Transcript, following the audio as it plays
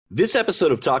This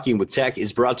episode of Talking with Tech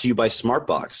is brought to you by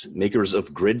Smartbox, makers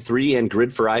of Grid 3 and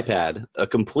Grid for iPad, a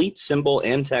complete symbol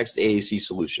and text AAC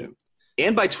solution.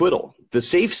 And by Twiddle, the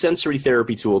safe sensory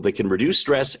therapy tool that can reduce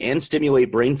stress and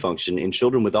stimulate brain function in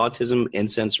children with autism and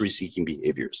sensory-seeking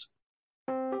behaviors.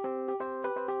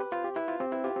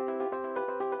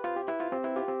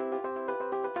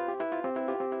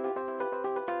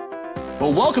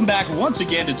 Well, welcome back once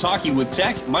again to Talking with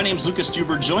Tech. My name's Lucas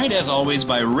Stuber, joined as always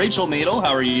by Rachel Madel.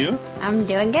 How are you? I'm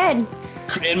doing good.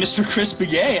 And Mr. Chris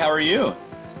Begay, how are you?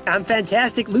 I'm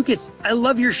fantastic. Lucas, I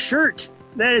love your shirt.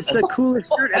 That is the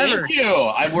coolest shirt ever. Thank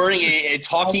you. I'm wearing a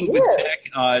Talking with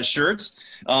Tech shirt.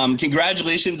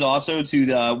 Congratulations also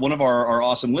to one of our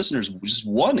awesome listeners who just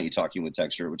won a Talking with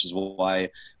Tech shirt, which is why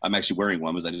I'm actually wearing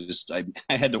one. Was I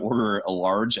had to order a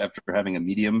large after having a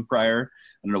medium prior.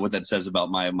 I don't know what that says about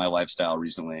my lifestyle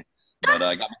recently, but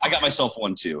I got myself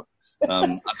one too.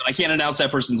 I can't announce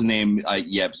that person's name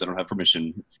yet because I don't have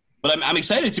permission. But I'm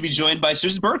excited to be joined by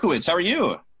Susan Berkowitz. How are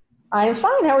you? I'm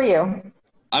fine. How are you?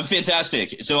 I'm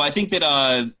fantastic. So I think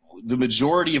that the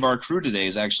majority of our crew today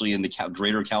is actually in the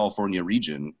greater California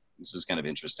region. This is kind of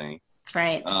interesting. That's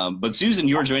right. But Susan,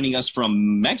 you're joining us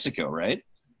from Mexico, right?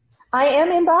 I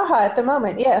am in Baja at the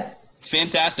moment, yes.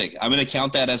 Fantastic. I'm going to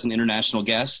count that as an international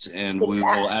guest, and we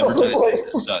will advertise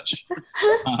this as such.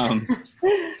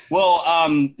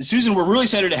 Susan, we're really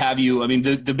excited to have you. I mean,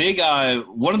 the big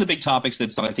one of the big topics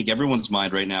that's on I think everyone's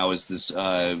mind right now is this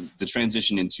the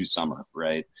transition into summer,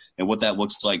 right? And what that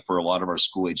looks like for a lot of our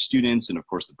school-age students, and of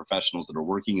course the professionals that are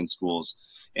working in schools.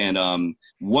 And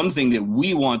one thing that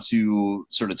we want to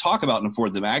sort of talk about and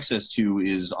afford them access to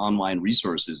is online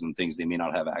resources and things they may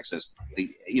not have access,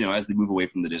 as they move away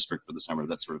from the district for the summer,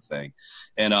 that sort of thing.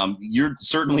 And you're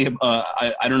certainly,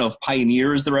 I don't know if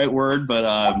pioneer is the right word, but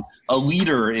a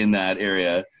leader in that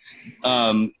area.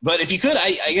 But if you could,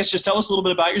 I guess just tell us a little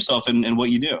bit about yourself and what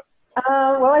you do.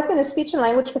 Well, I've been a speech and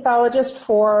language pathologist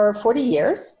for 40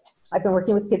 years. I've been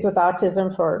working with kids with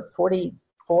autism for 44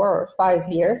 or 5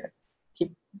 years.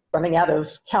 Keep running out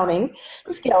of counting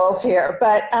skills here,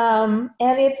 but and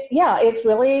it's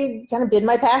really kind of been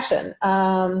my passion.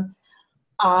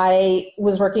 I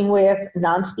was working with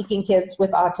non-speaking kids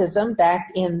with autism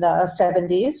back in the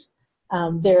 70s.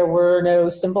 There were no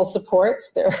symbol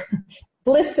supports.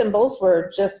 Bliss symbols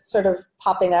were just sort of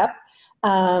popping up.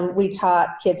 We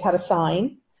taught kids how to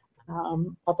sign,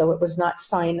 although it was not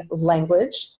sign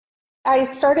language. I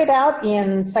started out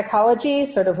in psychology,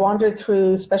 sort of wandered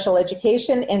through special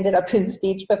education, ended up in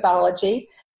speech pathology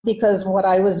because what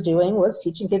I was doing was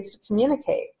teaching kids to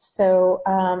communicate. So,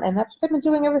 and that's what I've been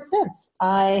doing ever since.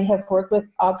 I have worked with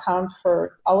AAC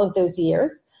for all of those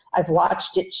years. I've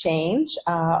watched it change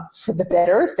for the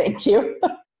better. Thank you.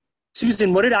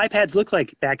 Susan, what did iPads look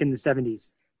like back in the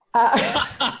 70s?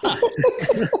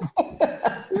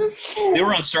 They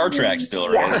were on Star Trek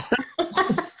still, right?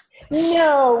 Yeah.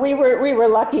 No, we were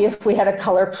lucky if we had a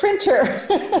color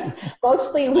printer.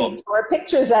 Mostly we tore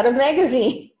pictures out of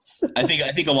magazines. I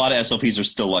think a lot of SLPs are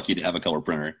still lucky to have a color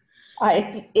printer.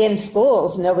 In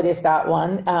schools, nobody's got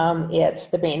one. It's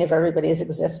the bane of everybody's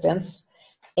existence,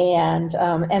 and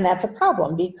that's a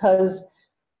problem because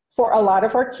for a lot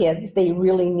of our kids, they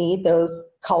really need those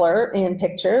color in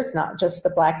pictures, not just the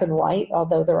black and white.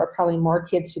 Although there are probably more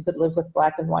kids who could live with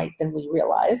black and white than we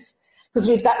realize. Because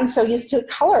we've gotten so used to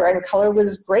color, and color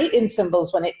was great in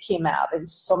symbols when it came out, and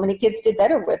so many kids did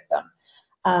better with them.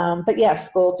 But yes,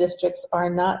 school districts are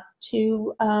not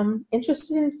too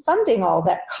interested in funding all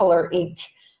that color ink.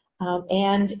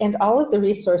 And all of the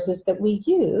resources that we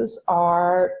use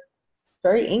are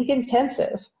very ink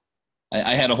intensive.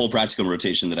 I had a whole practicum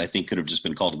rotation that I think could have just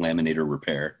been called laminator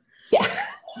repair. Yeah.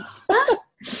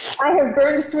 I have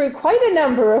burned through quite a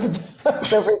number of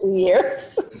those over the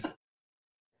years.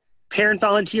 Parent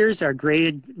volunteers are great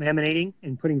at laminating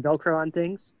and putting Velcro on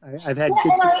things. I've had good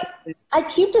success. I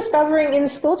keep discovering in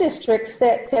school districts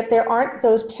that there aren't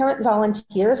those parent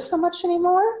volunteers so much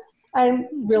anymore. I'm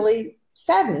really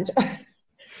saddened.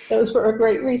 Those were a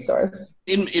great resource.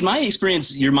 In my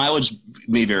experience, your mileage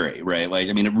may vary, right? Like,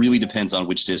 I mean, it really depends on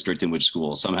which district and which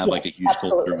school. Some have like a huge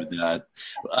culture with that.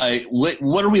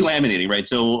 What are we laminating, right?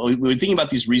 So we're thinking about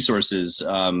these resources.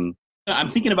 I'm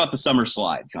thinking about the summer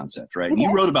slide concept, right? Okay.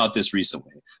 You wrote about this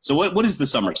recently. So what is the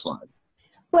summer slide?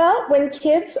 Well, when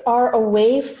kids are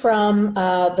away from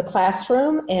the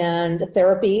classroom and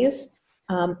therapies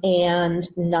and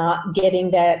not getting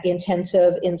that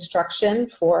intensive instruction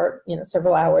for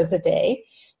several hours a day,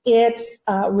 it's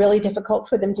really difficult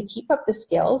for them to keep up the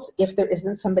skills if there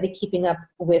isn't somebody keeping up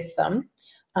with them.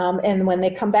 And when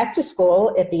they come back to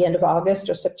school at the end of August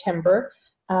or September,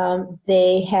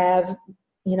 they have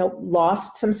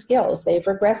lost some skills. They've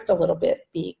regressed a little bit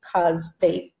because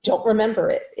they don't remember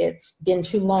it. It's been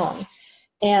too long.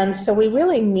 And so we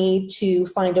really need to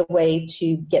find a way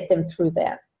to get them through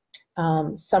that.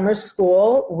 Summer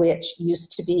school, which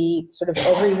used to be sort of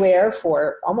everywhere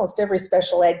for almost every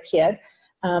special ed kid,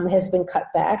 has been cut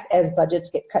back as budgets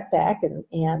get cut back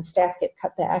and staff get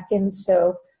cut back. And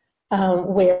so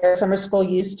where summer school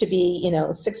used to be,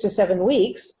 6 or 7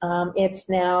 weeks, it's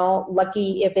now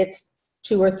lucky if it's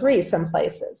 2 or 3 some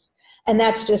places. And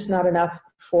that's just not enough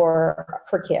for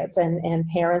kids, and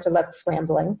parents are left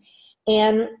scrambling.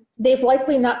 And they've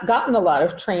likely not gotten a lot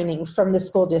of training from the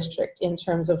school district in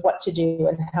terms of what to do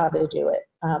and how to do it.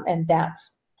 And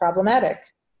that's problematic.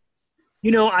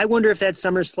 I wonder if that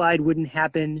summer slide wouldn't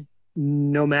happen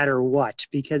no matter what,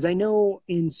 because I know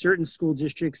in certain school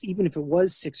districts, even if it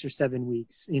was 6 or 7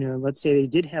 weeks, let's say they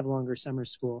did have longer summer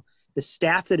school, the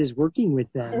staff that is working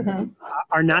with them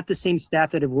are not the same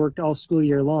staff that have worked all school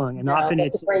year long. And often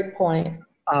it's a great point.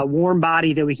 A warm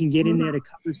body that we can get in there to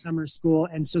cover summer school.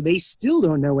 And so they still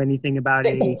don't know anything about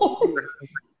AAC.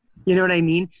 You know what I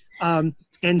mean?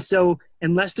 And so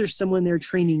unless there's someone there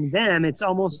training them, it's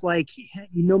almost like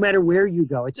no matter where you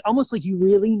go, it's almost like you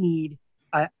really need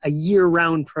a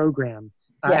year-round program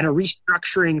and a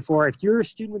restructuring for, if you're a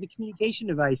student with a communication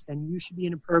device, then you should be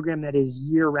in a program that is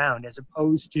year-round, as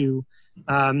opposed to,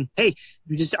 hey,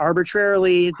 you just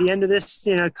arbitrarily at the end of this,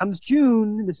 comes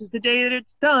June, this is the day that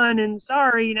it's done, and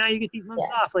sorry, now you get these months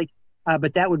off.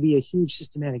 But that would be a huge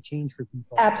systematic change for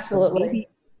people. Absolutely.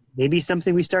 So maybe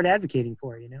something we start advocating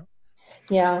for,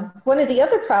 Yeah. One of the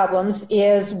other problems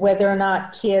is whether or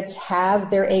not kids have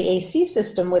their AAC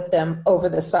system with them over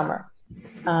the summer.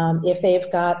 If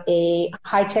they've got a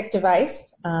high-tech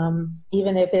device,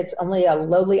 even if it's only a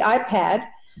lowly iPad,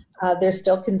 they're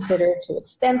still considered too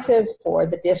expensive for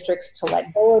the districts to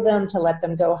let go of them, to let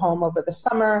them go home over the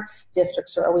summer.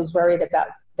 Districts are always worried about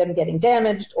them getting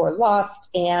damaged or lost.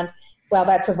 And while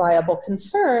that's a viable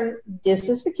concern, this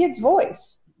is the kid's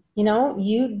voice.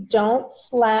 You don't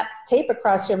slap tape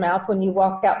across your mouth when you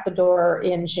walk out the door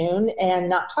in June and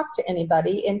not talk to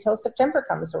anybody until September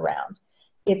comes around.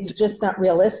 It's just not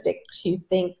realistic to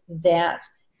think that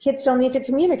kids don't need to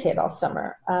communicate all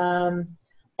summer. And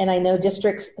I know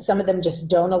districts, some of them just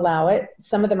don't allow it.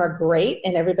 Some of them are great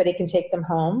and everybody can take them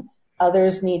home.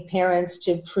 Others need parents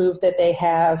to prove that they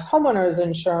have homeowners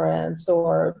insurance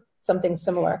or something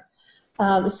similar.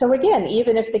 So again,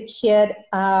 even if the kid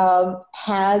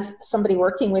has somebody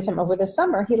working with him over the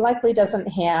summer, he likely doesn't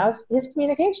have his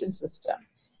communication system.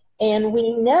 And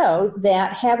we know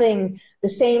that having the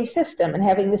same system and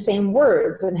having the same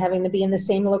words and having to be in the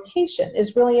same location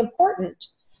is really important,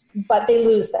 but they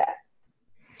lose that.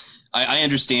 I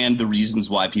understand the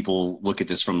reasons why people look at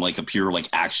this from a pure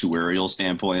actuarial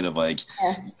standpoint of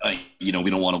we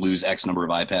don't want to lose X number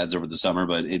of iPads over the summer,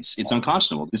 but it's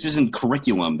unconscionable. This isn't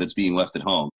curriculum that's being left at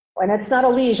home. And it's not a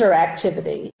leisure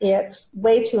activity. It's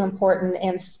way too important,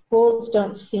 and schools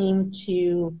don't seem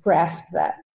to grasp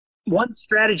that. One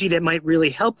strategy that might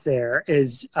really help there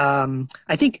is,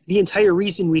 I think the entire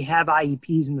reason we have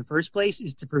IEPs in the first place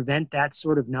is to prevent that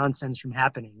sort of nonsense from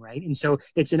happening, right? And so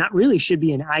it's not really should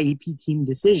be an IEP team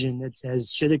decision that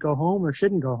says, should it go home or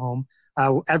shouldn't go home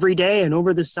every day and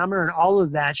over the summer, and all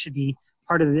of that should be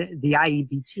part of the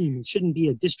IEP team. It shouldn't be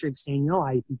a district saying, no,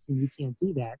 IEP team, you can't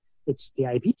do that. It's the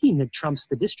IEP team that trumps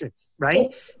the district,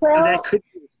 right? Well, so that could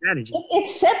be a strategy.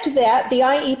 Except that the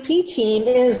IEP team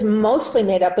is mostly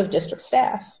made up of district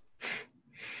staff.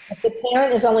 If the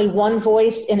parent is only one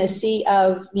voice in a sea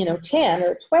of 10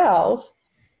 or 12,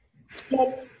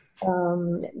 it's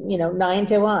 9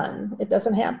 to 1. It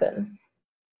doesn't happen.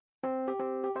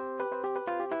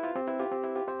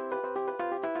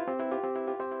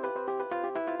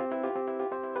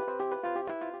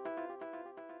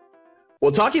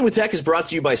 Well, Talking with Tech is brought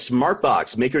to you by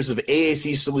SmartBox, makers of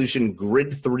AAC solution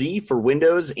Grid 3 for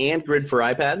Windows and Grid for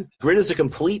iPad. Grid is a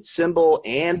complete symbol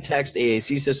and text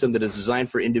AAC system that is designed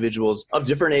for individuals of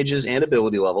different ages and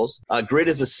ability levels. Grid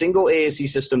is a single AAC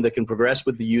system that can progress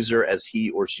with the user as he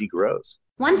or she grows.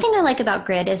 One thing I like about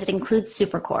Grid is it includes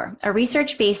SuperCore, a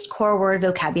research-based core word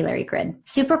vocabulary grid.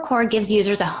 SuperCore gives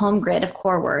users a home grid of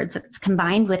core words that's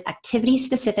combined with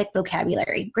activity-specific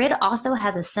vocabulary. Grid also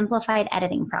has a simplified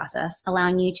editing process,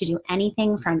 allowing you to do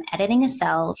anything from editing a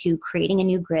cell to creating a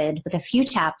new grid with a few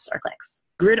taps or clicks.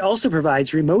 Grid also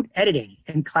provides remote editing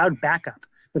and cloud backup.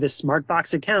 With a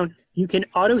SmartBox account, you can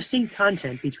auto-sync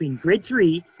content between Grid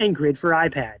 3 and Grid for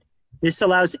iPad. This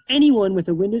allows anyone with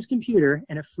a Windows computer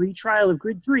and a free trial of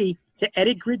Grid 3 to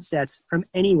edit grid sets from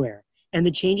anywhere, and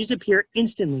the changes appear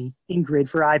instantly in Grid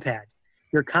for iPad.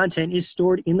 Your content is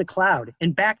stored in the cloud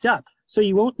and backed up, so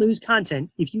you won't lose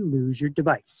content if you lose your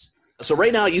device. So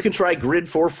right now, you can try Grid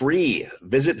for free.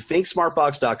 Visit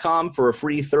ThinkSmartBox.com for a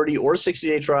free 30 or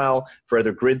 60-day trial for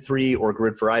either Grid 3 or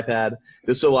Grid for iPad.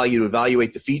 This will allow you to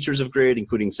evaluate the features of Grid,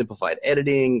 including simplified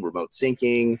editing, remote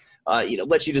syncing,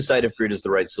 let you decide if Grid is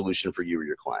the right solution for you or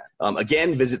your client.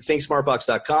 Again, visit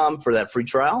ThinkSmartBox.com for that free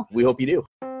trial. We hope you do.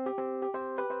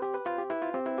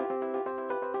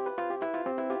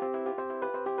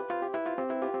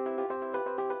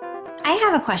 I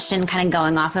have a question kind of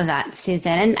going off of that,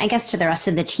 Susan, and I guess to the rest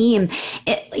of the team.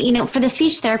 For the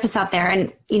speech therapists out there,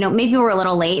 and, maybe we're a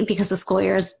little late because the school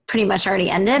year is pretty much already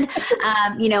ended,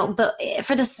 but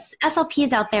for the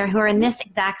SLPs out there who are in this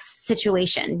exact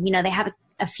situation, they have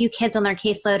a few kids on their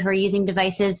caseload who are using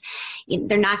devices.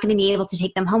 They're not going to be able to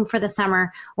take them home for the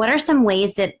summer. What are some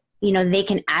ways that, they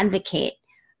can advocate,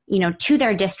 to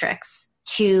their districts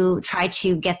to try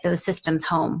to get those systems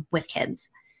home with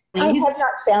kids? I have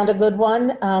not found a good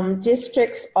one.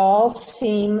 Districts all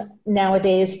seem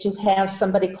nowadays to have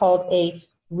somebody called a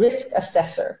risk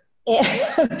assessor.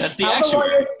 That's the how action. the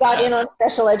lawyers got in on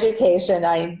special education,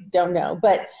 I don't know.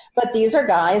 But these are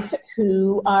guys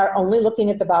who are only looking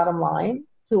at the bottom line,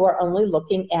 who are only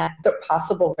looking at the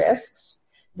possible risks.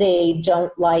 They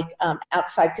don't like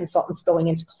outside consultants going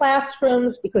into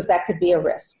classrooms because that could be a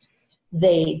risk.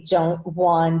 They don't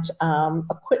want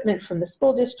equipment from the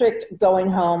school district going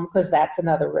home because that's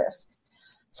another risk.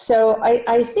 So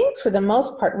I think for the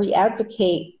most part, we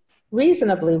advocate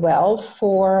reasonably well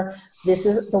for this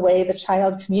is the way the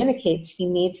child communicates. He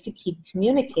needs to keep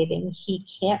communicating. He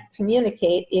can't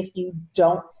communicate if you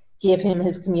don't give him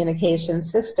his communication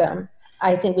system.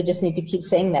 I think we just need to keep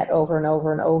saying that over and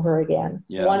over and over again.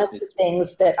 Yeah. One of the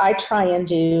things that I try and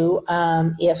do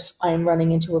if I'm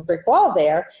running into a brick wall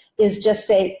there is just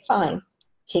say, fine,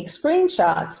 take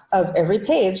screenshots of every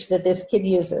page that this kid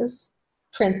uses,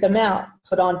 print them out,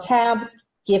 put on tabs,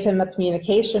 give him a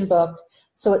communication book,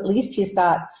 so at least he's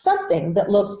got something that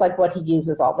looks like what he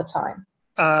uses all the time.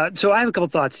 So I have a couple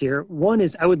thoughts here. One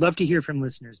is I would love to hear from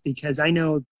listeners because I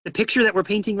know the picture that we're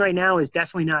painting right now is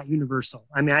definitely not universal.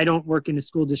 I mean, I don't work in a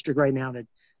school district right now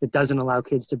that doesn't allow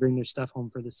kids to bring their stuff home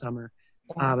for the summer.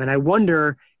 And I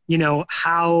wonder,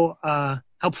 how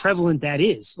prevalent that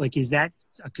is. Like, is that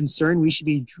a concern we should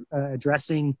be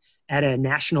addressing at a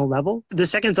national level? The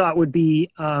second thought would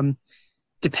be,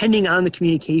 depending on the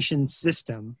communication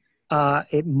system,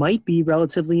 it might be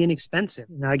relatively inexpensive.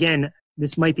 Now, again,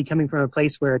 this might be coming from a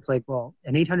place where it's like, well,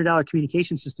 an $800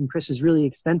 communication system, Chris, is really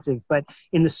expensive. But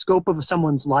in the scope of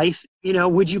someone's life,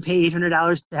 would you pay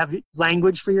 $800 to have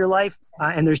language for your life?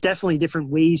 And there's definitely different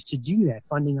ways to do that,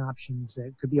 funding options.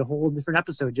 It could be a whole different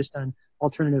episode just on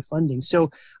alternative funding. So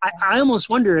I almost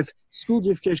wonder if school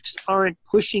districts aren't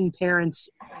pushing parents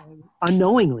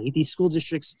unknowingly, these school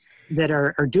districts that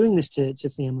are doing this to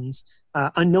families,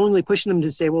 unknowingly pushing them to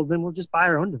say, well, then we'll just buy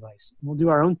our own device. And we'll do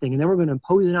our own thing. And then we're going to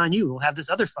impose it on you. We'll have this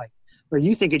other fight where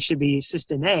you think it should be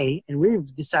system A and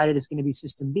we've decided it's going to be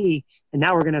system B. And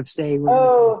now we're going to say,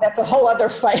 that's a whole other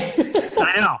fight.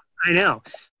 I know.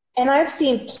 And I've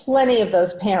seen plenty of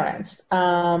those parents.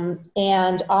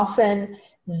 And often,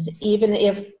 even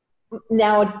if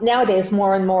nowadays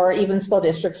more and more, even school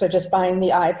districts are just buying the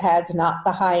iPads, not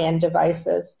the high-end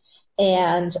devices.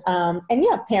 And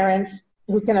parents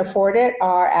who can afford it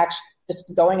are actually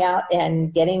just going out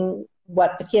and getting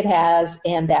what the kid has,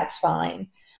 and that's fine.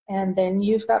 And then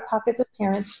you've got pockets of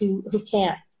parents who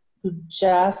can't, who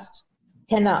just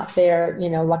cannot. They're,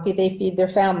 lucky they feed their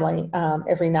family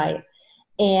every night.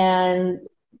 And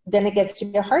then it gets to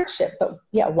be a hardship. But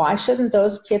yeah, why shouldn't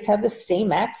those kids have the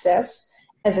same access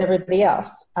as everybody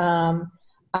else?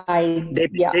 They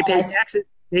pay taxes.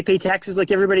 They pay taxes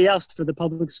like everybody else for the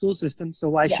public school system. So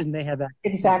why shouldn't they have access?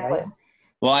 Exactly. Right?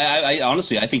 Well, I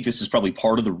honestly, I think this is probably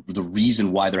part of the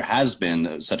reason why there has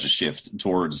been such a shift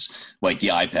towards like the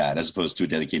iPad as opposed to a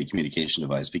dedicated communication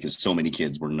device, because so many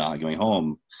kids were not going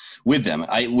home with them.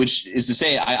 Which is to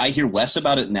say, I hear less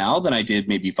about it now than I did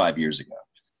maybe 5 years ago,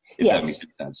 if that makes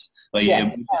any sense. Like,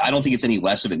 I don't think it's any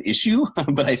less of an issue,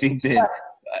 but I think that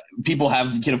people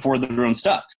can afford their own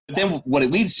stuff. But then what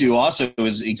it leads to also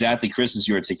is exactly, Chris, as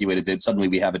you articulated, that suddenly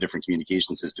we have a different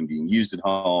communication system being used at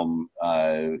home,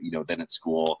 than at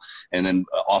school. And then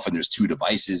often there's two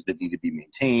devices that need to be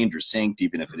maintained or synced,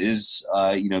 even if it is,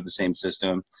 the same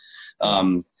system.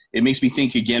 It makes me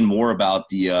think again more about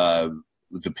the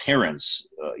parents,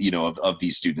 of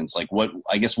these students. Like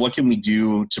what can we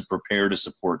do to prepare to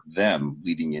support them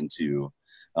leading into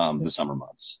the summer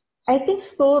months? I think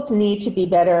schools need to be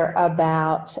better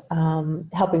about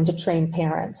helping to train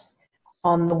parents.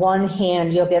 on the one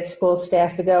hand, you'll get school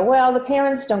staff to go, well, the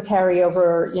parents don't carry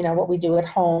over, what we do at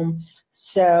home.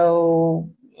 So,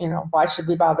 why should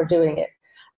we bother doing it?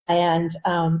 And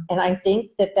I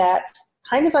think that that's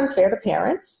kind of unfair to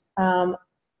parents.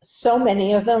 So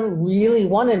many of them really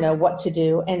want to know what to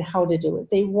do and how to do it.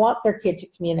 They want their kid to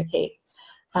communicate.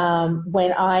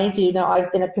 When I do now,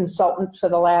 I've been a consultant for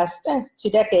the last 2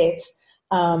 decades,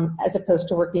 as opposed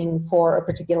to working for a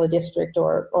particular district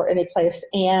or any place.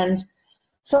 And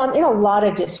so I'm in a lot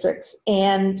of districts,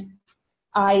 and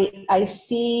I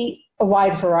see a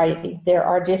wide variety. There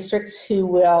are districts who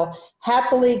will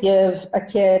happily give a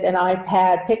kid an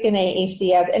iPad, pick an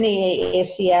AAC app, any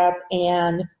AAC app,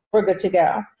 and we're good to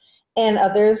go. And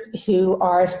others who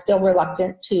are still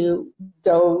reluctant to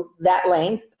go that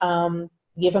length,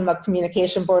 give them a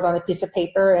communication board on a piece of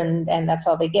paper, and that's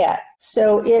all they get.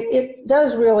 So it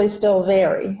does really still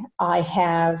vary. I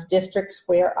have districts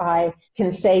where I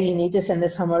can say you need to send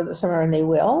this home over the summer, and they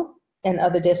will. And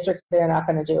other districts, they're not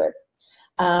going to do it.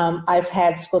 I've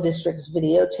had school districts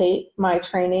videotape my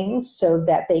trainings so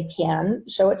that they can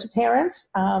show it to parents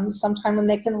sometime when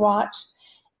they can watch.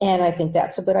 And I think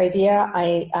that's a good idea.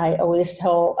 I always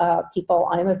tell people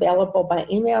I'm available by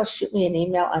email. Shoot me an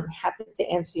email. I'm happy to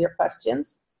answer your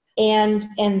questions. And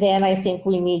then I think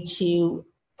we need to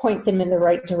point them in the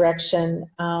right direction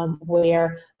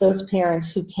where those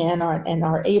parents who can and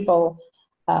are able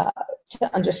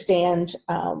to understand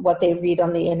what they read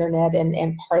on the internet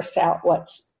and parse out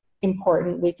what's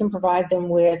important. We can provide them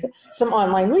with some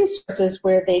online resources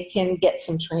where they can get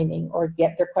some training or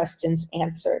get their questions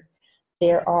answered.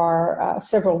 There are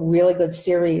several really good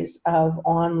series of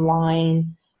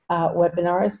online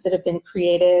webinars that have been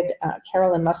created.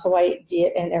 Carolyn Musselwhite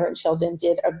and Erin Sheldon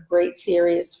did a great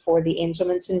series for the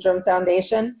Angelman Syndrome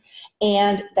Foundation,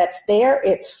 and that's there.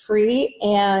 It's free,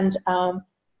 and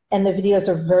the videos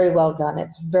are very well done.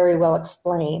 It's very well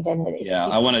explained. And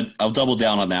I'll double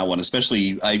down on that one.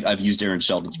 Especially, I've used Erin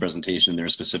Sheldon's presentation there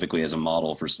specifically as a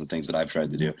model for some things that I've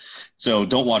tried to do. So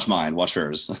don't watch mine, watch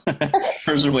hers.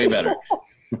 Hers are way better.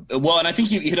 Well, and I think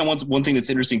you hit on one thing that's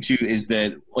interesting too, is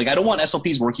that I don't want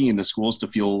SLPs working in the schools to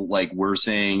feel like we're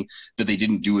saying that they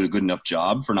didn't do a good enough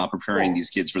job for not preparing these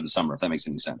kids for the summer, if that makes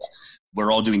any sense.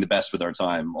 We're all doing the best with our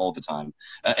time all the time.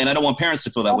 And I don't want parents to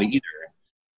feel that way either.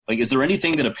 Is there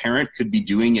anything that a parent could be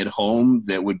doing at home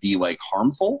that would be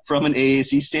harmful from an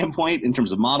AAC standpoint in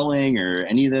terms of modeling or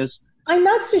any of this? I'm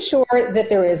not so sure that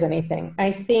there is anything.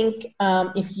 I think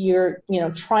if you're,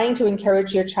 trying to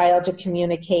encourage your child to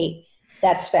communicate,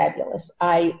 that's fabulous.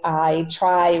 I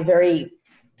try very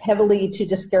heavily to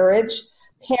discourage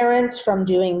parents from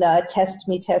doing the test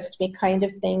me kind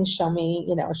of thing. Show me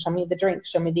the drink,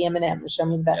 show me the M&M, show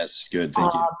me the. Yes, good,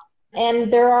 thank you.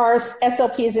 And there are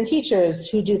SLPs and teachers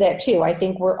who do that too. I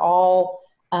think we're all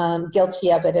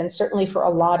guilty of it. And certainly for a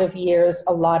lot of years,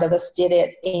 a lot of us did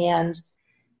it. And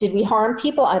did we harm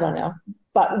people? I don't know.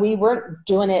 But we weren't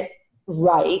doing it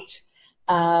right.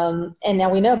 And now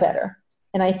we know better.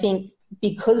 And I think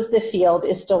because the field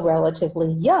is still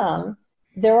relatively young,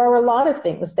 there are a lot of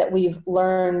things that we've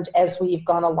learned as we've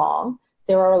gone along.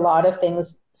 There are a lot of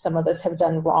things some of us have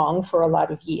done wrong for a lot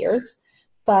of years.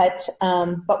 But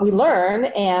we learn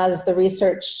as the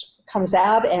research comes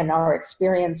out and our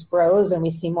experience grows and we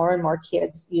see more and more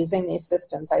kids using these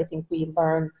systems. I think we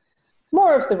learn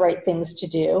more of the right things to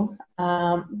do.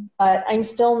 But I'm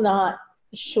still not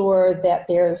sure that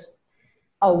there's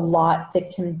a lot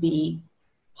that can be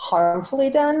harmfully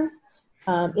done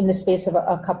in the space of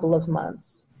a couple of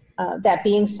months. That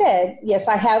being said, yes,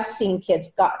 I have seen kids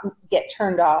get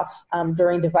turned off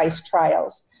during device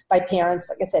trials by parents,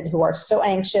 like I said, who are so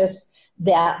anxious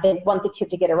that they want the kid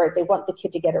to get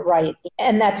it right.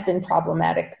 And that's been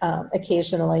problematic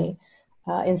occasionally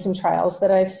in some trials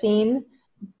that I've seen.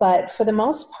 But for the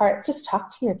most part, just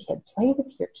talk to your kid, play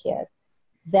with your kid.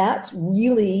 That's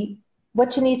really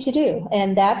what you need to do.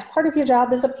 And that's part of your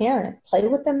job as a parent. Play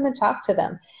with them and talk to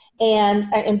them. And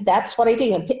that's what I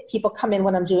do. And people come in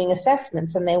when I'm doing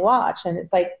assessments and they watch and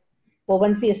it's like, well,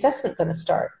 when's the assessment going to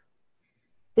start?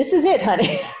 This is it,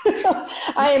 honey.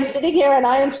 I am sitting here and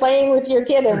I am playing with your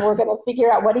kid and we're going to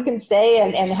figure out what he can say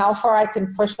and how far I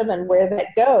can push him and where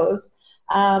that goes.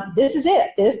 This is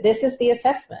it. This is the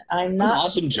assessment. I'm not. What an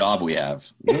awesome job we have.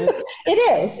 Yeah. It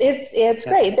is. It's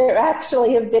great. There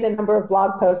actually have been a number of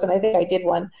blog posts, and I think I did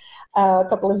one a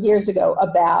couple of years ago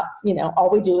about, all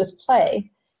we do is play.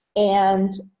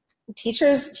 And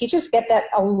teachers get that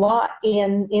a lot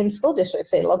in school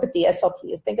districts. They look at the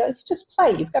SLPs. They go, you just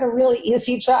play. You've got a really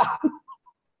easy job.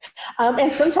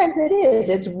 And sometimes it is.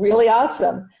 It's really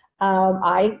awesome.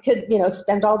 I could,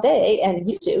 spend all day and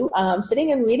used to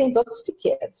sitting and reading books to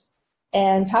kids.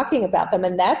 and talking about them.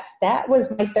 And that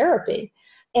was my therapy.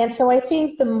 And so I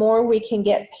think the more we can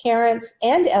get parents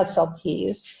and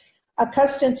SLPs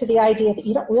accustomed to the idea that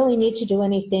you don't really need to do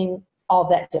anything all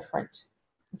that different.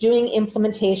 Doing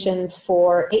implementation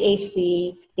for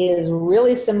AAC is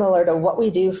really similar to what we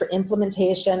do for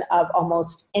implementation of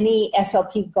almost any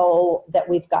SLP goal that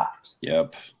we've got.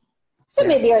 Yep. So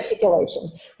maybe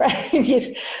articulation,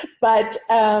 right? But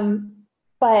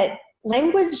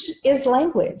language is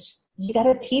language. You got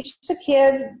to teach the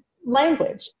kid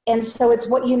language. And so it's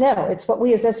what you know. It's what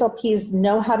we as SLPs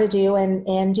know how to do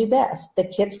and do best. The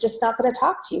kid's just not going to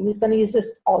talk to you. He's going to use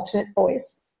this alternate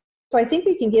voice. So I think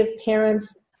we can give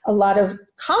parents a lot of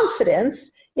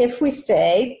confidence if we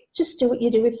say, just do what you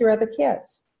do with your other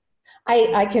kids.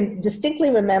 I can distinctly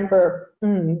remember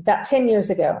about 10 years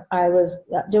ago, I was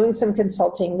doing some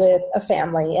consulting with a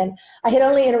family, and I had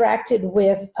only interacted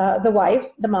with the wife,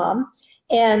 the mom,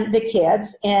 and the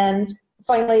kids. And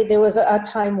finally, there was a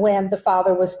time when the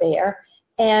father was there,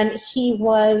 and he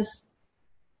was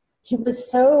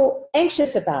so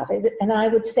anxious about it. And I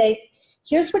would say,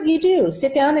 here's what you do.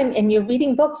 Sit down and you're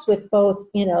reading books with both,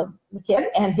 the kid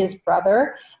and his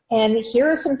brother. And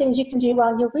here are some things you can do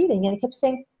while you're reading. And he kept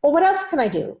saying, well, what else can I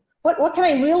do? What can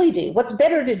I really do? What's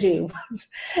better to do?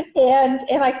 and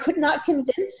I could not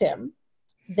convince him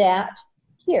that,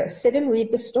 here, sit and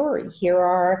read the story. Here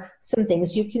are some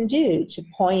things you can do to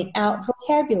point out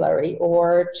vocabulary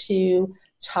or to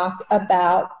talk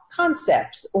about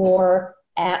concepts or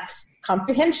ask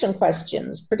comprehension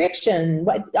questions, prediction,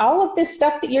 all of this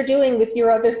stuff that you're doing with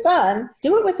your other son,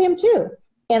 do it with him too,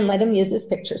 and let him use his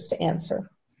pictures to answer.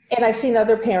 And I've seen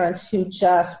other parents who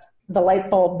just, the light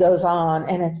bulb goes on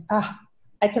and it's,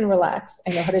 I can relax.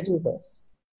 I know how to do this.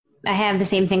 I have the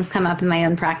same things come up in my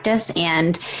own practice.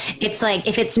 And it's like,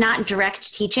 if it's not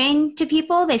direct teaching to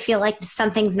people, they feel like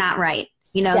something's not right.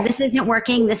 This isn't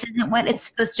working. This isn't what it's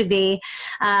supposed to be.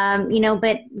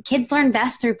 But kids learn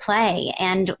best through play,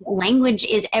 and language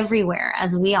is everywhere,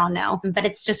 as we all know. But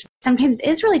it's just sometimes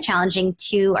is really challenging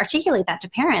to articulate that to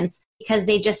parents, because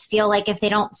they just feel like if they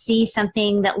don't see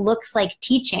something that looks like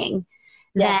teaching,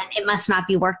 then it must not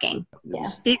be working. Yeah.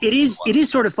 It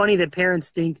is sort of funny that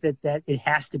parents think that it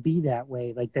has to be that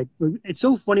way. Like that. It's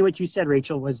so funny what you said,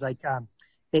 Rachel, was like,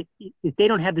 if they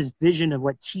don't have this vision of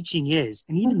what teaching is,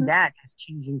 and even that is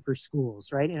changing for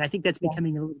schools, right? And I think that's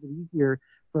becoming a little bit easier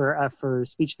for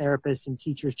speech therapists and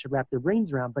teachers to wrap their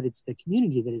brains around, but it's the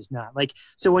community that is not. Like,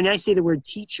 so when I say the word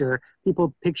teacher,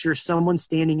 people picture someone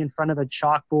standing in front of a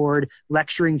chalkboard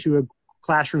lecturing to a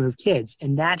classroom of kids,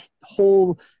 and that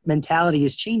whole mentality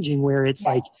is changing, where it's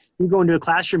like you go into a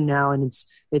classroom now and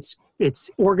it's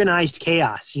organized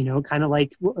chaos, kind of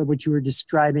like what you were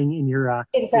describing in your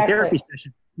therapy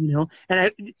session.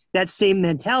 And that same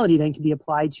mentality then can be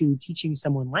applied to teaching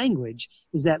someone language.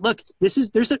 Is that, look,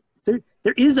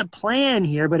 there is a plan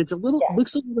here, but it's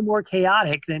looks a little more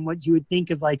chaotic than what you would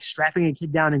think of, like strapping a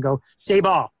kid down and go, say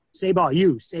ball,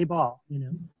 you say ball.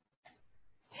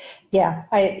 Yeah,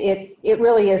 it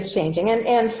really is changing,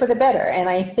 and for the better. And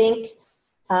I think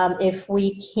if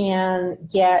we can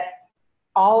get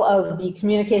all of the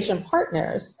communication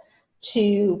partners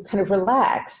to kind of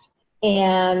relax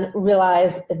and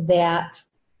realize that,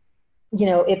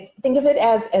 think of it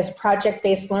as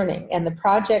project-based learning. And the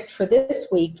project for this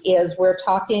week is we're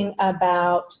talking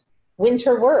about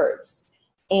winter words.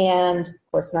 And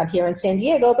of course, not here in San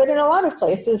Diego, but in a lot of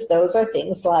places, those are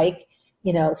things like,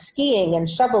 skiing and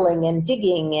shoveling and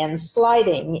digging and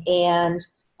sliding and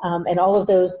all of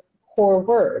those core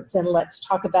words. And let's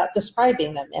talk about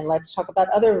describing them, and let's talk about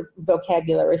other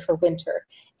vocabulary for winter.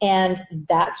 And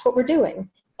that's what we're doing.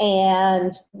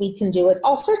 And we can do it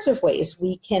all sorts of ways.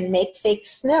 We can make fake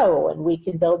snow, and we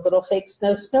can build little fake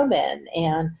snowmen,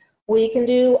 and we can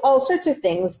do all sorts of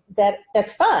things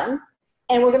that's fun.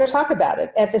 And we're going to talk about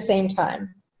it at the same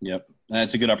time. Yep.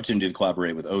 That's a good opportunity to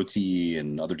collaborate with OT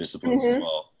and other disciplines as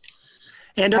well.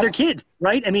 And other kids,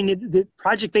 right? I mean, the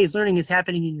project-based learning is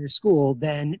happening in your school,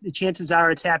 then the chances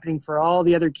are it's happening for all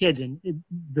the other kids. And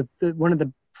one of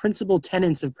the principal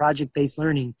tenets of project-based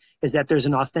learning is that there's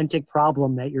an authentic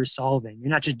problem that you're solving.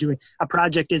 You're not just doing a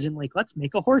project. Isn't like, let's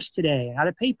make a horse today out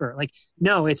of paper. Like,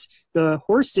 no, it's the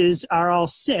horses are all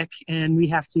sick and we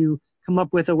have to come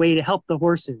up with a way to help the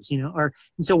horses, and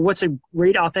so what's a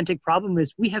great authentic problem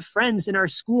is we have friends in our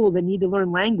school that need to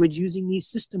learn language using these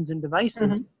systems and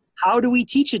devices. How do we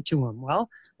teach it to them? Well,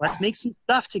 let's make some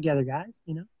stuff together, guys,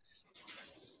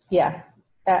 Yeah,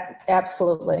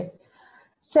 absolutely.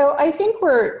 So I think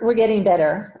we're getting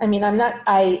better. I mean,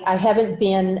 I haven't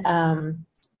been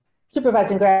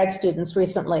supervising grad students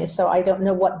recently, so I don't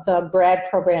know what the grad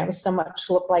programs so much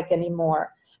look like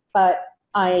anymore. But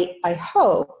I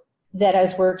hope that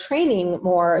as we're training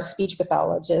more speech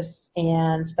pathologists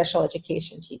and special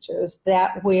education teachers,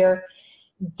 that we're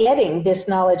getting this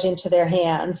knowledge into their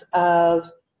hands of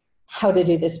how to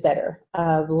do this better.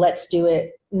 Let's do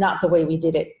it not the way we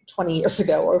did it 20 years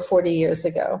ago or 40 years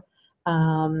ago.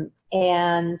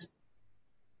 And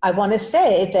I want to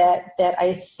say that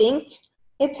I think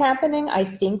it's happening. I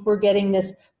think we're getting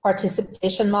this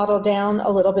participation model down a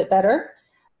little bit better,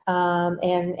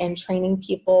 and training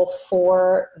people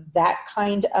for that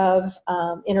kind of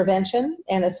intervention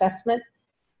and assessment.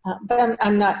 But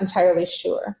I'm not entirely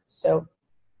sure. So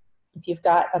if you've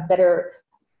got a better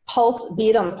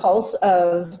beat on the pulse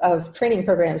of training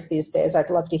programs these days, I'd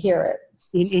love to hear it.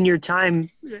 In your time,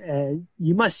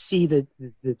 you must see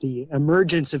the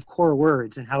emergence of core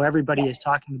words and how everybody is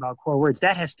talking about core words.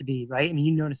 That has to be, right? I mean,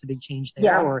 you notice a big change there.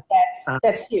 Yeah,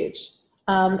 that's huge.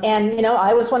 And,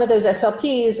 I was one of those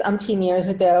SLPs umpteen years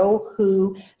ago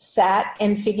who sat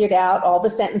and figured out all the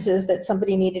sentences that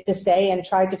somebody needed to say and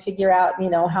tried to figure out,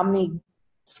 how many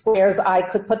squares I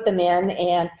could put them in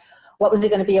and what was he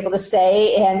going to be able to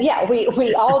say. And yeah,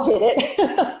 we all did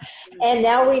it. And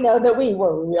now we know that we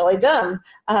were really dumb.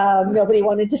 Nobody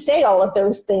wanted to say all of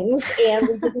those things, and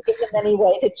we didn't give them any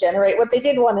way to generate what they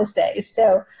did want to say.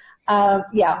 So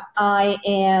I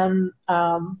am...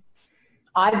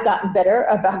 I've gotten better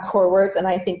about core words, and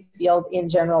I think the field in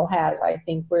general has. I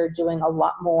think we're doing a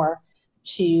lot more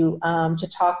to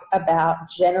talk about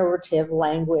generative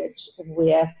language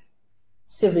with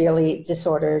severely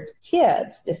disordered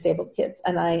kids, disabled kids,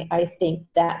 and I think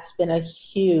that's been a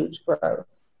huge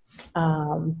growth.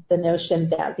 The notion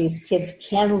that these kids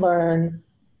can learn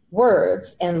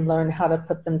words and learn how to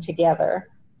put them together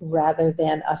rather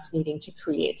than us needing to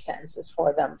create sentences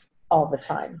for them all the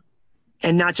time.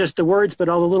 And not just the words, but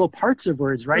all the little parts of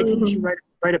words, right? Mm-hmm. Didn't you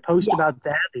write a post about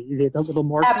that? The little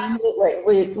morphemes?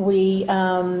 Absolutely.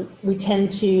 We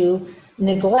tend to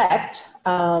neglect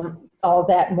all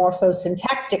that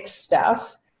morphosyntactic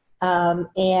stuff.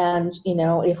 And,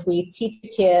 if we teach a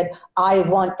kid, I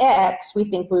want X, we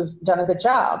think we've done a good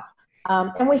job.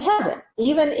 And we haven't.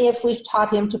 Even if we've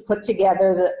taught him to put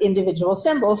together the individual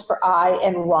symbols for I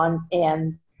and one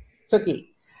and cookie.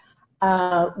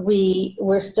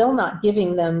 We're still not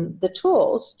giving them the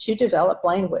tools to develop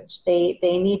language. They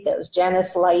need those.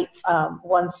 Janice Light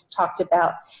once talked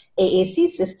about AAC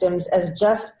systems as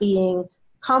just being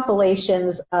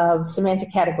compilations of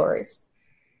semantic categories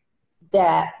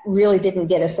that really didn't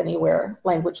get us anywhere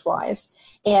language-wise.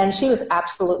 And she was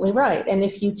absolutely right. And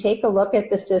if you take a look at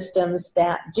the systems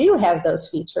that do have those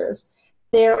features,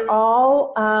 they're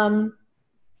all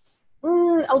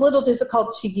a little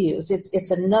difficult to use.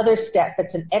 It's another step.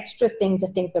 It's an extra thing to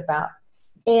think about.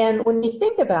 And when you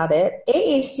think about it,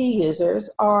 AAC users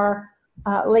are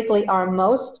likely our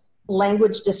most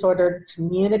language disordered,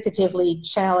 communicatively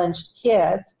challenged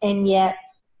kids, and yet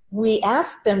we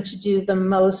ask them to do the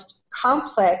most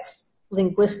complex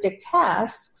linguistic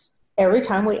tasks every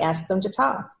time we ask them to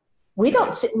talk. We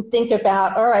don't sit and think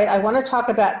about, all right, I want to talk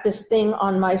about this thing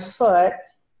on my foot,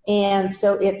 and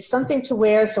so it's something to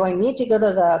wear, so I need to go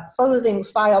to the clothing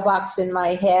file box in my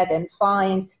head and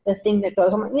find the thing that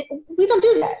goes on. We don't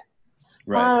do that.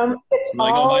 Right. It's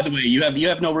like, oh, by the way, you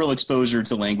have no real exposure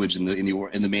to language in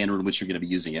the manner in which you're going to be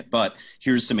using it, but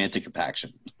here's semantic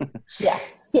compaction. Yeah.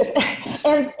 Yes.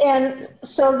 And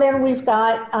so then we've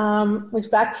got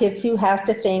kids who have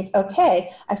to think,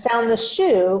 okay, I found the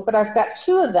shoe, but I've got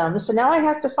two of them, so now I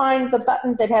have to find the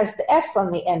button that has the S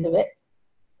on the end of it.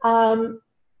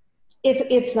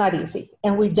 It's not easy,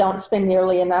 and we don't spend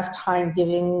nearly enough time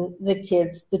giving the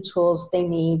kids the tools they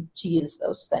need to use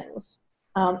those things.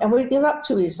 And we give up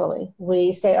too easily.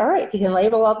 We say, all right, he can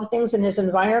label all the things in his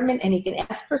environment and he can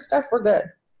ask for stuff, we're good.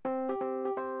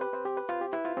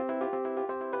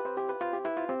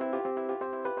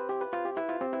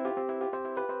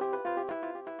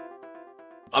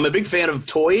 I'm a big fan of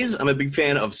toys. I'm a big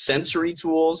fan of sensory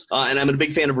tools, and I'm a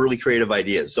big fan of really creative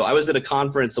ideas. So I was at a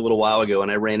conference a little while ago,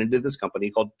 and I ran into this company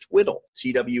called Twiddle,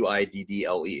 Twiddle.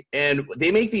 And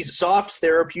they make these soft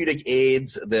therapeutic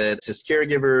aids that assist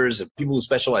caregivers, people who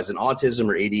specialize in autism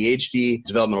or ADHD,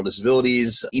 developmental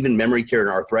disabilities, even memory care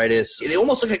and arthritis. They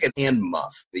almost look like a hand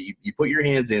muff that you put your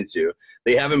hands into.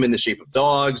 They have them in the shape of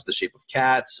dogs, the shape of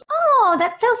cats. Oh,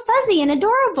 that's so fuzzy and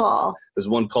adorable. There's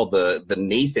one called the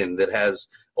Nathan that has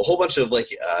a whole bunch of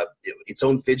its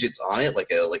own fidgets on it,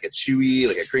 like a chewy,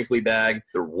 like a crinkly bag.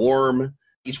 They're warm.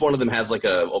 Each one of them has like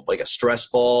a stress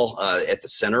ball at the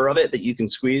center of it that you can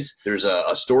squeeze. There's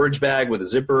a storage bag with a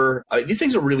zipper. These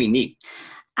things are really neat.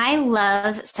 I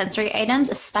love sensory items,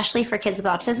 especially for kids with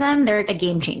autism. They're a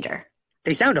game changer.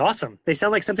 They sound awesome. They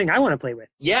sound like something I want to play with.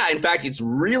 Yeah, in fact, it's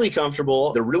really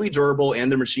comfortable. They're really durable,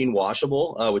 and they're machine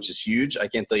washable, which is huge. I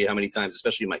can't tell you how many times,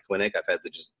 especially in my clinic, I've had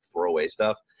to just throw away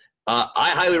stuff.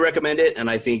 I highly recommend it, and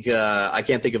I think I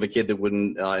can't think of a kid that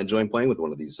wouldn't enjoy playing with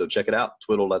one of these. So check it out,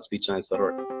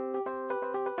 twiddle.speechscience.org.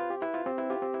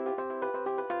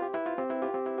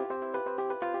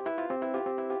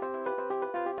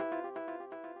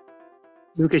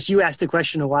 Lucas, you asked a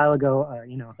question a while ago,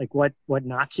 like what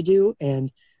not to do.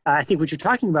 And I think what you're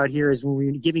talking about here is when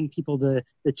we're giving people the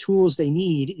tools they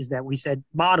need is that we said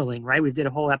modeling, right? We did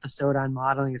a whole episode on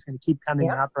modeling. It's going to keep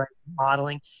coming up, right?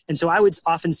 Modeling. And so I would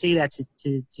often say that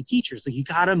to teachers, like you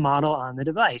got to model on the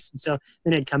device. And so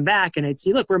then I'd come back and I'd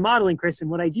say, look, we're modeling, Chris.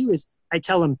 And what I do is I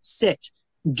tell them sit,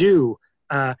 do,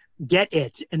 get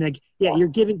it. And like, yeah, you're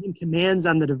giving him commands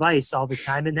on the device all the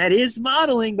time. And that is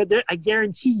modeling, but I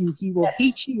guarantee you, he will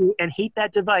hate you and hate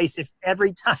that device if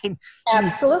every time.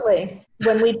 Absolutely.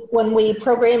 When we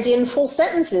programmed in full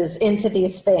sentences into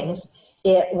these things,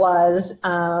 it was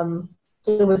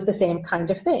the same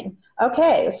kind of thing.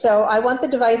 Okay, so I want the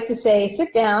device to say,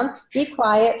 sit down, be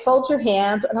quiet, fold your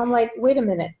hands. And I'm like, wait a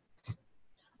minute.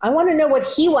 I want to know what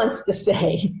he wants to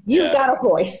say. You've got a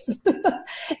voice.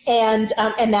 and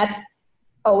that's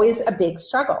always a big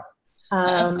struggle.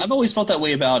 I've always felt that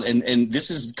way about, and this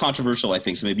is controversial, I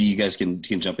think, so maybe you guys can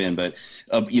jump in, but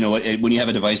when you have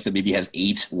a device that maybe has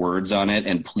 8 words on it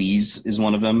and please is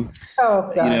one of them.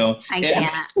 Oh, God. I can't.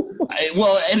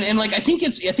 I think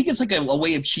it's like a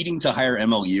way of cheating to higher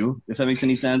MLU, if that makes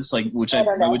any sense. Like, which I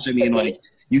mean, like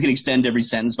you can extend every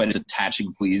sentence by just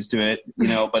attaching please to it,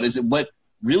 but is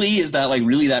that like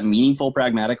really that meaningful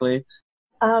pragmatically?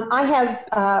 I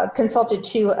have consulted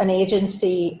to an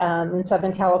agency in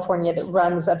Southern California that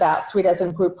runs about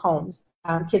 36 group homes,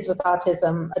 kids with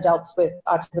autism, adults with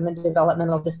autism and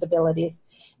developmental disabilities.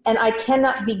 And I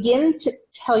cannot begin to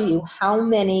tell you how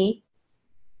many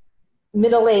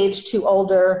middle-aged to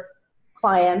older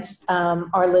clients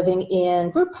are living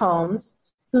in group homes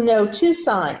who know 2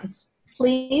 signs,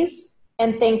 please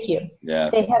and thank you. Yeah.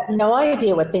 They have no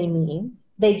idea what they mean.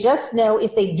 They just know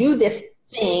if they do this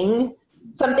thing,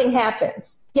 something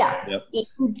happens. Yeah. Yep.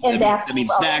 And that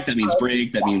means snack, that means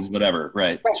break, that means whatever.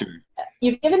 Right. Sure.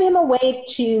 You've given him a way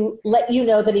to let you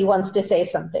know that he wants to say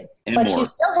something. But you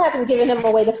still haven't given him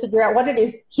a way to figure out what it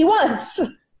is he wants.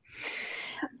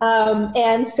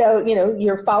 And so,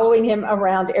 you're following him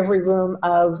around every room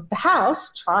of the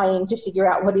house trying to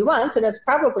figure out what he wants. And it's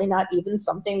probably not even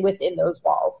something within those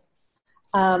walls.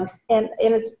 And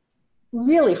it's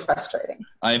really frustrating.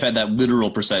 I've had that literal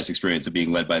precise experience of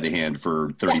being led by the hand for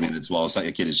 30 minutes while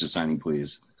a kid is just signing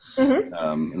please. Mm-hmm.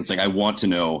 And it's like, I want to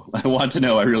know,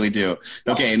 I really do.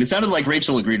 Okay. And it sounded like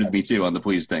Rachel agreed with me too on the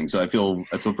please thing. So I feel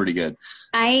pretty good.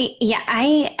 I'm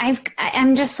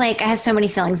just like, I have so many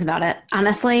feelings about it.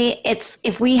 Honestly,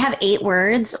 if we have 8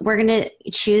 words, we're going to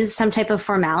choose some type of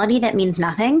formality that means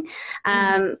nothing.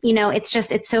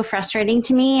 It's so frustrating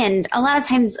to me. And a lot of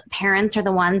times parents are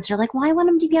the ones that are like, well, I want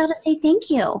him to be able to say thank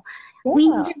you. Yeah. We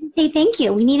need him to say thank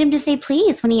you. We need him to say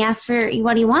please when he asks for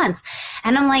what he wants.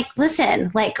 And I'm like,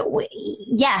 listen,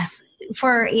 yes,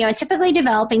 for a typically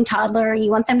developing toddler, you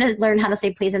want them to learn how to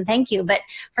say please and thank you. But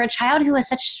for a child who has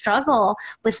such struggle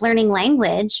with learning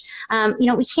language,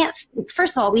 we can't.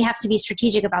 First of all, we have to be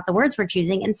strategic about the words we're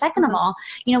choosing, and second of all,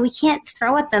 we can't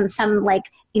throw at them some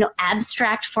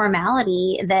abstract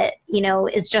formality that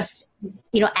is just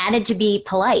added to be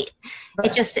polite.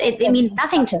 Right. It means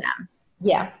nothing to them.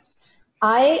 Yeah.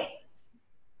 I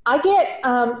get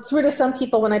through to some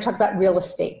people when I talk about real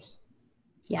estate.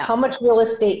 Yes. How much real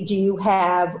estate do you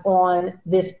have on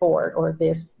this board or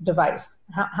this device?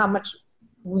 How much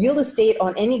real estate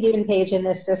on any given page in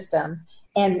this system?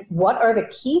 And what are the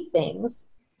key things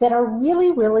that are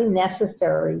really, really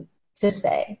necessary to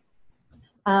say?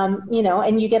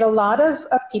 And you get a lot of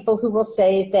people who will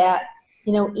say that,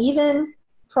 even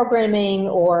programming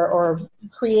or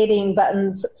creating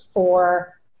buttons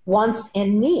for wants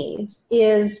and needs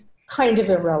is kind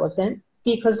of irrelevant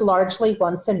because largely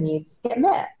wants and needs get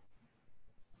met.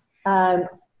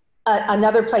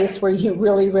 Another place where you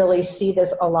really, really see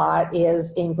this a lot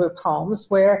is in group homes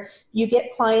where you get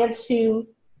clients who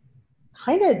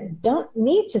kind of don't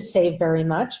need to say very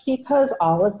much because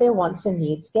all of their wants and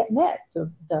needs get met.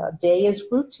 The day is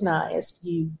routinized.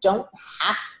 You don't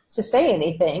have to say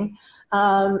anything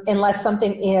unless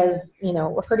something is,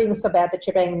 hurting so bad that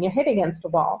you're banging your head against a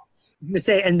wall.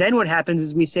 And then what happens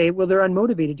is we say, well, they're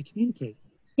unmotivated to communicate.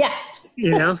 Yeah.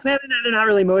 They're not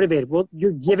really motivated. Well,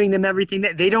 you're giving them everything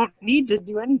that they don't need to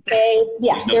do anything.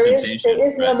 There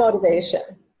is no motivation.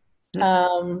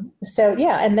 And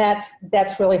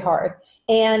that's really hard.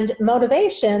 And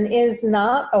motivation is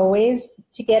not always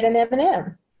to get an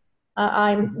M&M.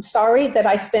 I'm sorry that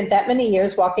I spent that many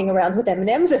years walking around with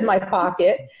M&Ms in my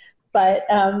pocket, but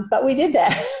we did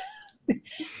that.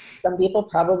 Some people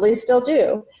probably still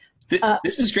do.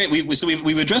 This is great.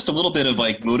 We've addressed a little bit of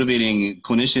like motivating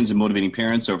clinicians and motivating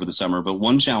parents over the summer, but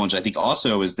one challenge I think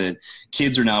also is that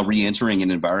kids are now re-entering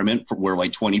an environment where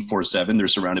like 24/7 they're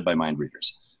surrounded by mind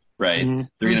readers, right? Mm-hmm.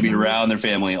 They're going to be around their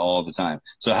family all the time.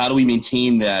 So how do we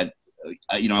maintain that?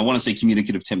 I want to say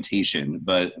communicative temptation,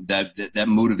 but that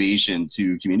motivation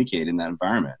to communicate in that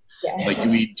environment. Yeah. Like,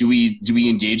 do we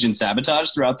engage in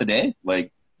sabotage throughout the day?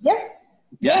 Like,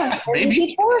 yeah, and we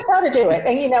teach parents how to do it.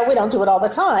 And, we don't do it all the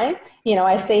time.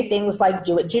 I say things like,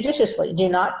 do it judiciously. Do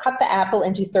not cut the apple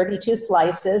into 32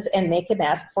 slices and make him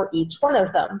ask for each one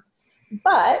of them.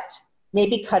 But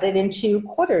maybe cut it into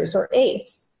quarters or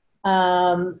eighths.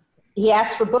 He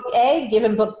asked for book A, give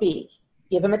him book B.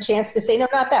 Give him a chance to say, no,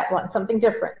 not that one, something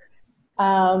different.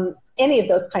 Any of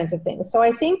those kinds of things. So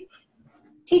I think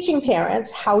teaching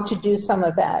parents how to do some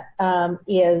of that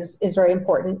is very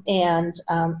important and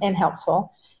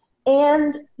helpful.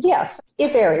 And yes,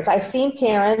 it varies. I've seen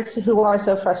parents who are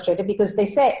so frustrated because they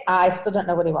say, I still don't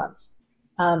know what he wants.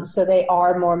 So they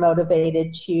are more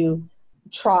motivated to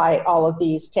try all of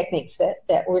these techniques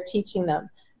that we're teaching them.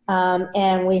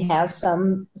 And we have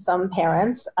some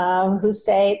parents who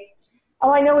say,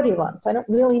 oh, I know what he wants. I don't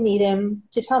really need him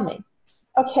to tell me.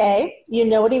 Okay, you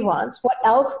know what he wants. What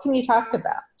else can you talk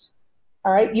about?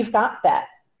 All right, you've got that.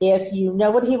 If you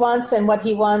know what he wants and what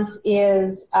he wants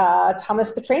is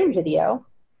Thomas the Train video,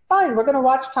 fine, we're going to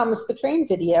watch Thomas the Train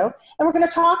video and we're going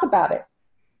to talk about it.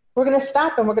 We're going to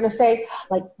stop and we're going to say,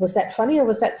 like, was that funny or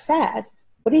was that sad?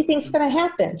 What do you think is going to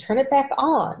happen? Turn it back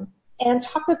on. And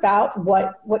talk about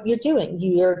what you're doing.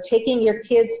 You're taking your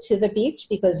kids to the beach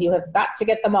because you have got to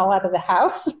get them all out of the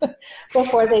house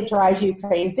before they drive you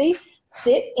crazy.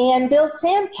 Sit and build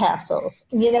sandcastles,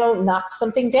 knock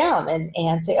something down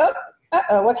and say,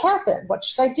 oh, what happened? What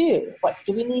should I do? What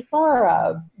do we need more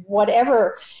of?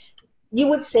 Whatever you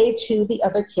would say to the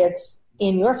other kids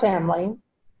in your family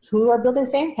who are building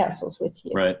sandcastles with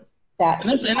you. Right. And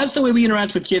that's the way we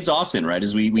interact with kids often, right?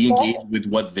 Is we engage with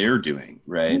what they're doing,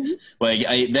 right? Mm-hmm.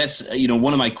 Like that's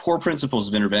one of my core principles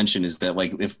of intervention is that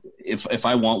like if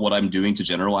I want what I'm doing to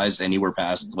generalize anywhere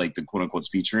past like the quote unquote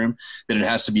speech room, then it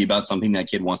has to be about something that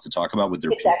kid wants to talk about with their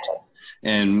peers.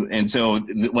 And so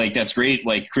like that's great.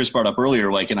 Like Chris brought up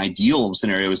earlier, like an ideal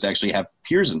scenario is to actually have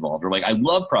peers involved, or like I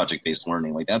love project-based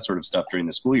learning, like that sort of stuff during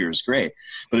the school year is great.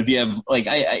 But if you have like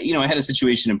I had a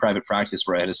situation in private practice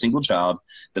where I had a single child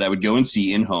that I would go and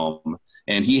see in home.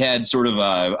 And he had sort of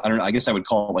I guess I would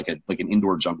call it like an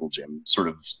indoor jungle gym, sort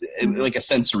of like a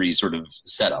sensory sort of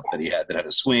setup that he had that had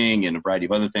a swing and a variety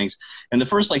of other things. And the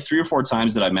first like 3 or 4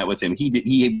 times that I met with him,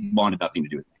 he wanted nothing to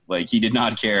do with me. Like he did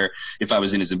not care if I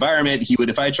was in his environment. He would,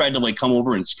 if I tried to like come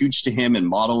over and scooch to him and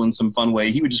model in some fun way,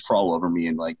 he would just crawl over me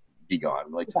and like be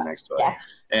gone, like to the next toy. Yeah.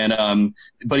 And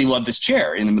but he loved this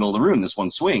chair in the middle of the room, this one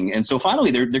swing. And so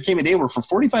finally there came a day where for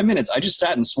 45 minutes I just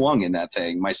sat and swung in that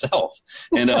thing myself.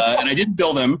 And I didn't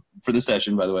bill him for the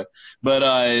session, by the way. But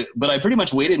I pretty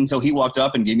much waited until he walked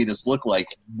up and gave me this look like,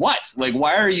 what? Like,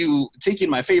 why are you taking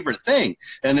my favorite thing?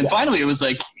 And then finally it was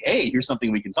like, hey, here's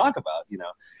something we can talk about,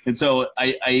 And so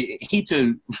I hate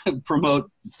to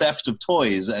promote theft of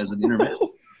toys as an intervention.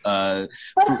 But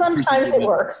sometimes it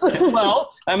works.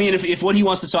 Well, I mean, if what he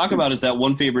wants to talk about is that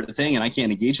one favorite thing and I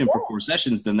can't engage him for 4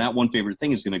 sessions, then that one favorite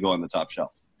thing is going to go on the top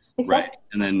shelf. Exactly. Right.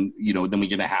 And then, then we're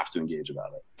going to have to engage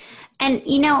about it. And,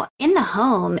 in the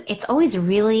home, it's always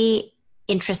really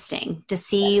interesting to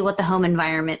see what the home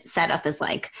environment setup is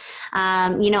like.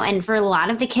 And for a lot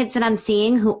of the kids that I'm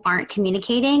seeing who aren't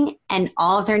communicating and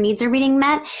all of their needs are being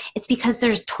met, it's because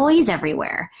there's toys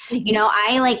everywhere.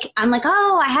 Mm-hmm. I'm like,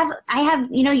 oh, I have,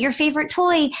 your favorite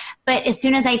toy, but as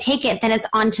soon as I take it, then it's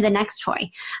on to the next toy.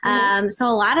 Mm-hmm. So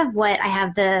a lot of what I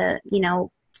have the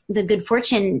good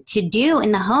fortune to do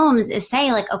in the homes is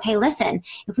say like, okay, listen,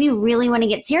 if we really want to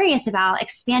get serious about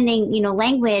expanding,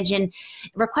 language and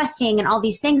requesting and all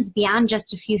these things beyond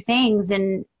just a few things,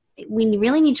 and we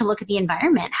really need to look at the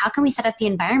environment. How can we set up the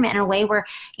environment in a way where,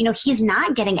 he's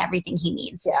not getting everything he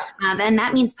needs? Yeah. And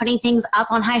that means putting things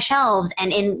up on high shelves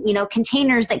and in,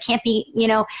 containers that can't be,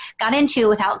 got into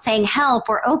without saying help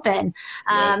or open.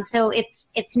 Right. So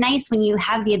it's nice when you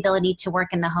have the ability to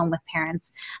work in the home with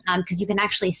parents because you can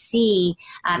actually see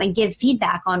and give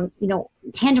feedback on,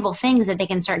 tangible things that they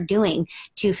can start doing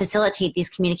to facilitate these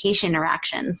communication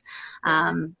interactions.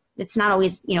 It's not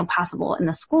always, possible in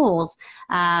the schools,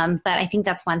 but I think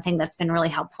that's one thing that's been really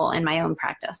helpful in my own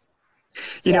practice.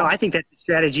 You know, I think that's a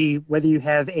strategy, whether you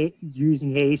have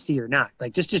using AAC or not,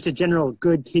 like just a general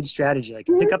good kid strategy, like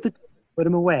pick up the, put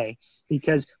them away,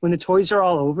 because when the toys are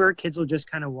all over, kids will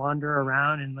just kind of wander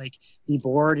around and like be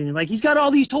bored, and you're like, he's got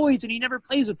all these toys and he never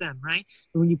plays with them, right?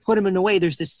 But when you put them in away,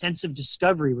 there's this sense of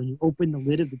discovery when you open the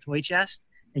lid of the toy chest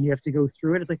and you have to go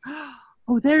through it. It's like,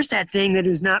 oh, there's that thing that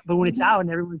is not, but when it's out and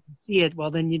everyone can see it,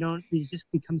 well, then it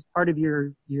just becomes part of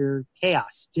your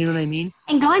chaos. Do you know what I mean?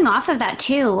 And going off of that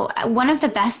too, one of the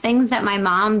best things that my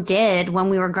mom did when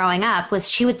we were growing up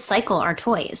was she would cycle our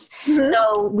toys.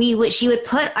 So she would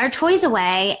put our toys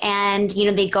away, and, you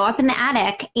know, they'd go up in the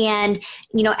attic, and,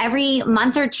 you know, every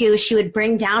month or two she would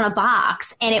bring down a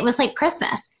box, and it was like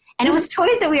Christmas. And it was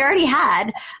toys that we already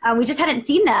had. We just hadn't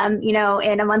seen them, you know,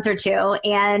 in a month or two.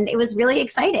 And it was really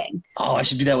exciting. Oh, I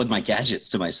should do that with my gadgets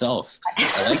to myself.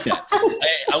 I like that.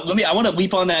 I want to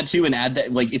leap on that too and add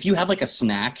that, like, if you have like a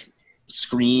snack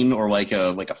screen or like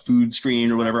a food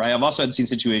screen or whatever, I have also seen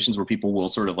situations where people will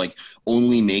sort of like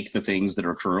only make the things that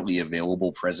are currently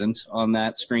available present on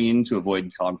that screen to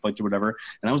avoid conflict or whatever.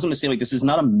 And I was going to say, like, this is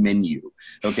not a menu.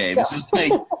 Okay. This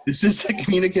is a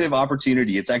communicative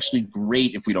opportunity. It's actually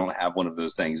great if we don't have one of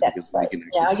those things. That's because right. we can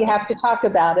Now you have to talk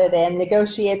about it and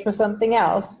negotiate for something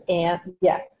else. And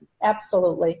yeah,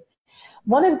 absolutely.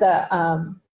 One of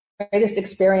the greatest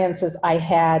experiences I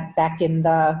had back in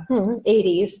the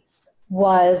 80s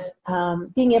was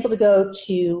being able to go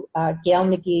to Gail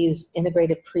McGee's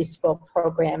integrated preschool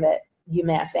program at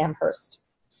UMass Amherst.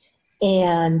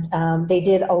 And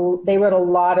they wrote a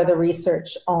lot of the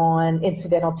research on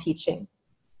incidental teaching.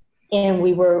 And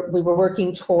we were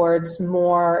working towards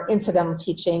more incidental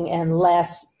teaching and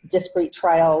less discrete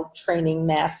trial training,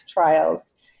 mass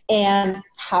trials, and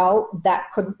how that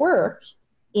could work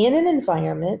in an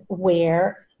environment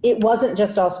where it wasn't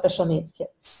just all special needs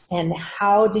kids. And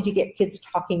how did you get kids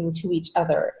talking to each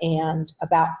other and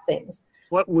about things?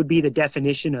 What would be the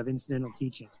definition of incidental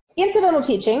teaching? Incidental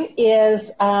teaching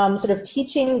is sort of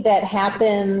teaching that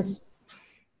happens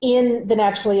in the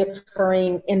naturally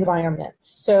occurring environment.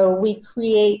 So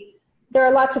there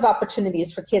are lots of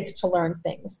opportunities for kids to learn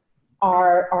things.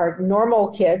 Our normal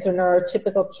kids or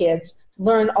neurotypical kids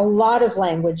learn a lot of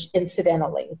language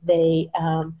incidentally.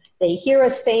 They hear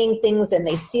us saying things and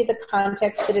they see the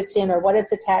context that it's in or what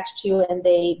it's attached to, and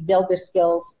they build their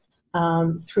skills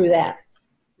through that.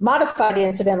 Modified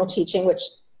incidental teaching, which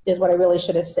is what I really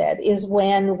should have said, is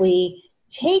when we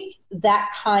take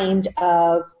that kind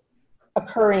of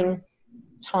occurring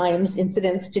times,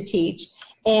 incidents to teach,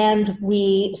 and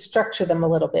we structure them a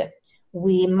little bit.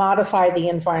 We modify the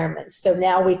environment. So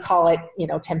now we call it,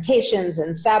 temptations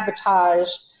and sabotage.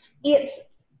 It's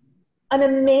an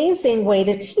amazing way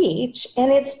to teach,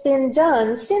 and it's been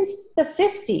done since the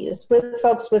 50s with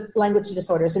folks with language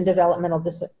disorders and developmental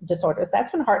disorders.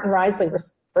 That's when Hart and Risley were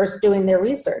first doing their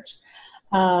research.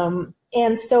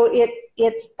 And so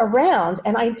it's around,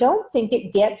 and I don't think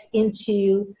it gets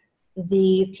into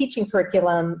the teaching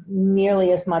curriculum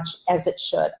nearly as much as it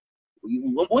should.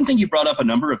 One thing you brought up a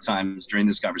number of times during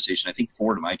this conversation, I think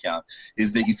 4 to my count,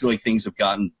 is that you feel like things have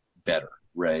gotten better,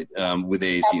 right, with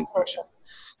AAC instruction.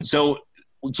 So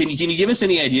can you give us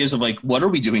any ideas of, like, what are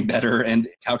we doing better and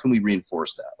how can we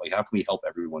reinforce that? Like, how can we help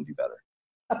everyone do better?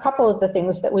 A couple of the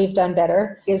things that we've done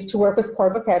better is to work with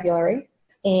core vocabulary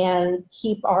and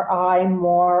keep our eye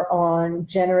more on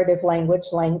generative language,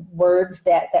 words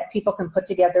that people can put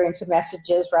together into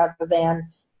messages rather than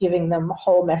giving them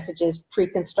whole messages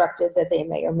pre-constructed that they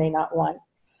may or may not want.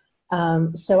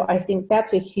 So I think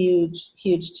that's a huge,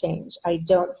 huge change. I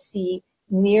don't see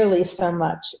nearly so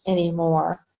much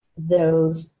anymore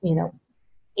those,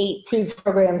 8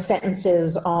 pre-programmed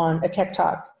sentences on a tech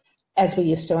talk as we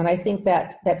used to. And I think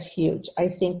that's huge. I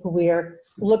think we're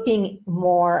looking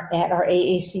more at our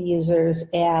AAC users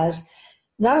as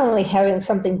not only having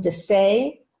something to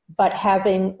say, but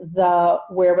having the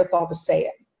wherewithal to say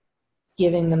it,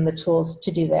 giving them the tools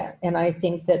to do that. And I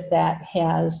think that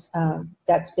has,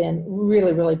 that's been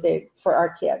really, really big for our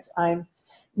kids. I'm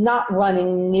not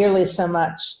running nearly so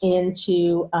much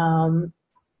into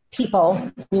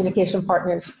people, communication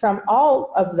partners from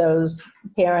all of those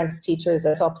parents, teachers,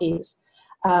 SLPs,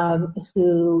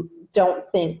 who don't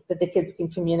think that the kids can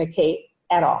communicate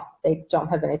at all. They don't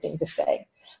have anything to say.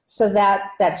 So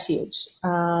that's huge.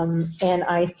 And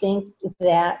I think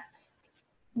that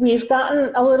we've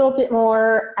gotten a little bit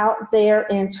more out there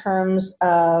in terms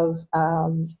of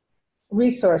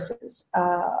resources.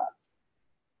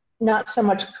 Not so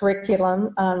much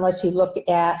curriculum, unless you look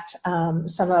at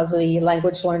some of the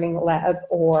Language Learning Lab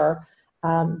or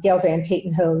Gail Van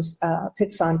Tatenhoe's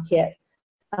Pixon Kit.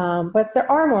 But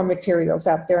there are more materials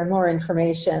out there and more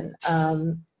information.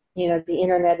 The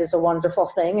internet is a wonderful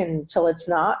thing until it's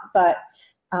not, but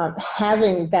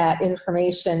having that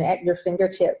information at your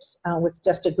fingertips with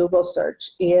just a Google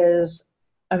search is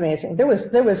amazing. There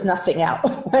was nothing out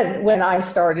when I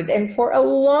started, and for a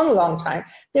long, long time,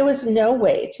 there was no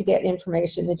way to get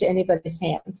information into anybody's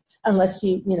hands unless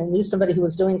you knew somebody who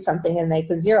was doing something and they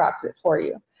could Xerox it for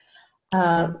you.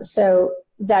 So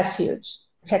that's huge.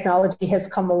 Technology has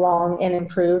come along and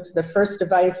improved. The first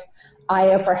device I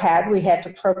ever had, we had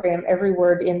to program every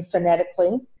word in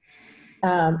phonetically,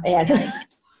 and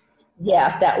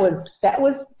yeah, that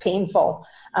was painful.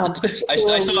 I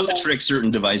still have to trick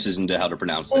certain devices into how to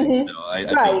pronounce things. Mm-hmm.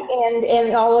 So Right,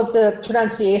 and all of the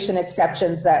pronunciation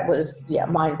exceptions, that was,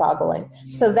 mind-boggling.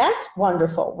 So that's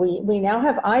wonderful. We now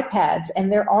have iPads,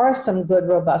 and there are some good,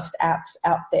 robust apps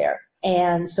out there.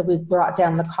 And so we've brought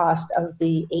down the cost of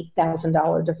the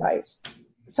 $8,000 device.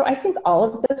 So I think all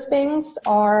of those things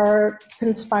are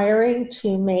conspiring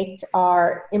to make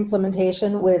our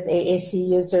implementation with AAC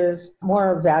users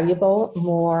more valuable,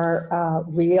 more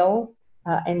real,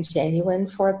 and genuine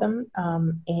for them.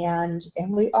 And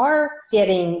we are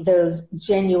getting those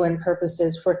genuine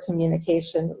purposes for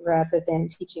communication rather than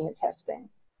teaching and testing.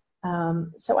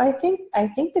 So I think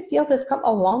the field has come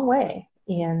a long way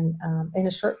in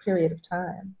a short period of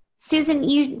time. Susan,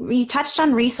 you touched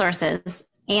on resources.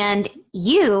 And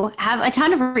you have a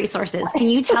ton of resources. Can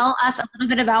you tell us a little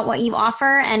bit about what you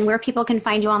offer and where people can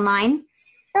find you online?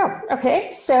 Oh,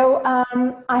 okay. So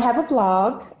I have a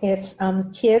blog. It's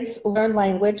Kids Learn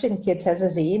Language, and kids has a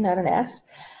Z, not an S.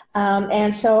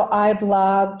 And so I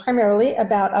blog primarily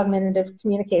about augmentative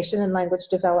communication and language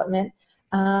development.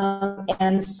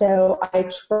 And so I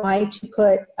try to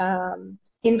put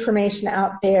information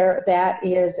out there that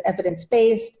is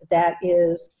evidence-based, that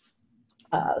is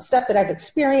stuff that I've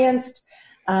experienced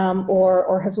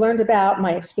or have learned about,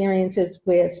 my experiences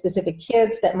with specific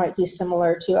kids that might be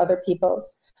similar to other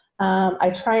people's.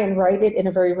 I try and write it in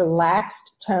a very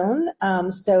relaxed tone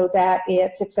so that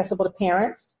it's accessible to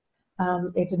parents.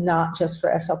 It's not just for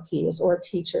SLPs or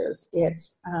teachers.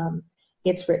 It's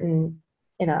written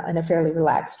in a fairly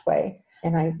relaxed way,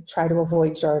 and I try to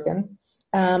avoid jargon.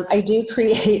 I do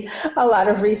create a lot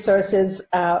of resources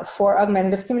for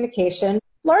augmentative communication,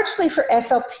 largely for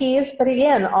SLPs, but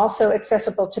again, also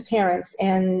accessible to parents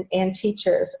and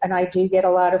teachers. And I do get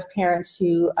a lot of parents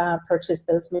who purchase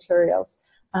those materials.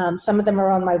 Some of them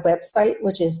are on my website,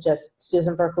 which is just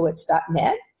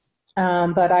susanberkowitz.net.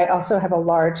 But I also have a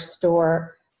large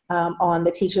store on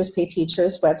the Teachers Pay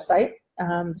Teachers website.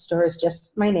 The store is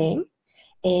just my name.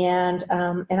 And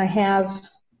I have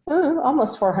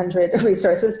almost 400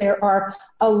 resources. There are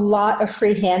a lot of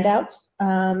free handouts,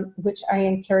 which I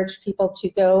encourage people to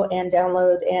go and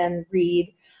download and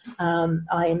read.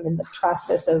 I am in the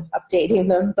process of updating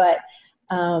them, but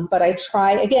I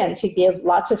try, again, to give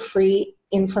lots of free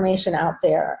information out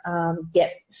there,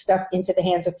 get stuff into the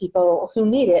hands of people who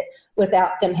need it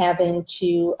without them having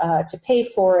to pay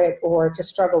for it or to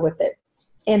struggle with it.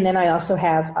 And then I also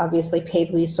have, obviously,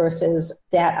 paid resources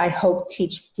that I hope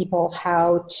teach people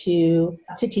how to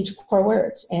teach core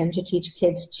words and to teach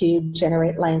kids to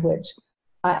generate language.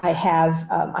 I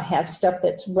have stuff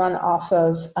that's run off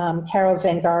of Carol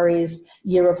Zangari's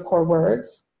Year of Core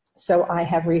Words. So I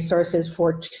have resources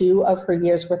for 2 of her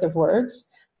year's worth of words.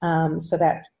 So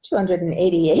that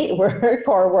 288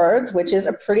 core words, which is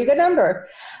a pretty good number.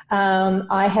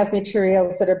 I have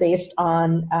materials that are based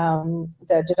on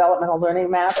the developmental learning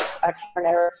maps, Karen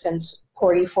Erickson's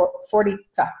 40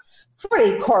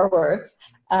 core words.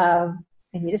 I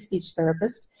need a speech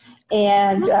therapist,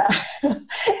 and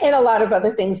and a lot of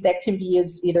other things that can be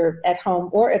used either at home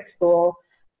or at school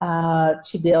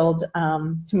to build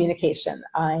communication.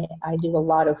 I do a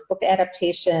lot of book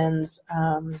adaptations.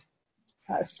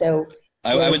 So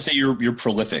I would say you're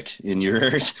prolific in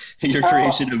your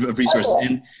creation of resources. Okay.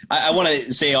 And I want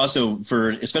to say also,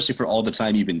 especially for all the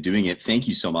time you've been doing it, thank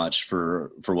you so much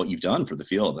for what you've done for the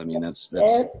field. I mean, that's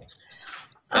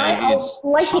I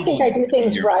like to think I do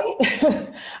things right.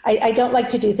 I don't like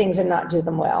to do things and not do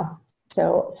them well.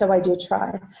 So I do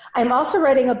try. I'm also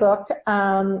writing a book,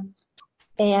 and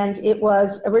it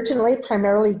was originally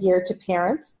primarily geared to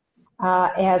parents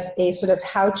as a sort of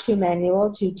how-to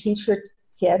manual to teach your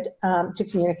kid to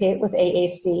communicate with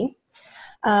AAC.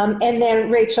 And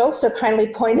then Rachel so kindly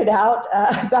pointed out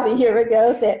about a year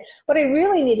ago that what I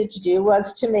really needed to do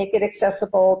was to make it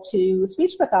accessible to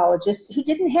speech pathologists who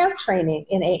didn't have training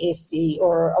in AAC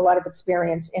or a lot of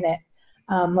experience in it.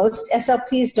 Most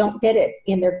SLPs don't get it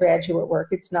in their graduate work.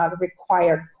 It's not a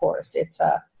required course. It's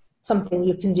something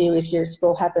you can do if your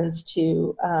school happens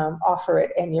to offer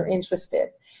it and you're interested.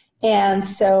 And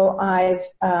so I've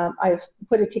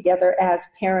put it together as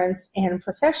parents and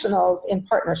professionals in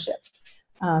partnership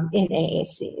in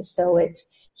AAC. So it's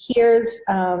here's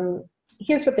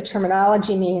what the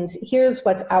terminology means. Here's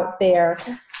what's out there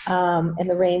and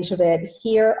the range of it.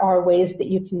 Here are ways that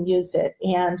you can use it.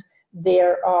 And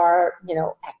there are,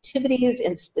 activities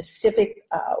and specific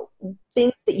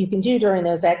things that you can do during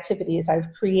those activities.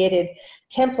 I've created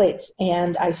templates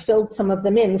and I filled some of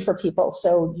them in for people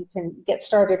so you can get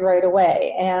started right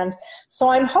away. And so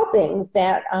I'm hoping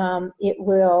that it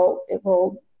will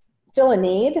fill a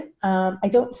need. I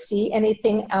don't see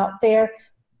anything out there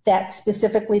that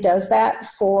specifically does that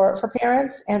for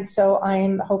parents. And so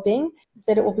I'm hoping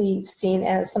that it will be seen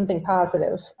as something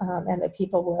positive and that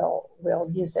people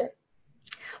will use it.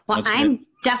 Well, I'm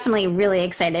definitely really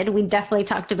excited. We definitely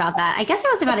talked about that. I guess it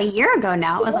was about a year ago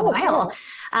now. It was a while.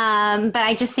 But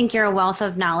I just think you're a wealth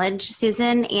of knowledge,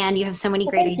 Susan, and you have so many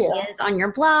great ideas on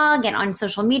your blog and on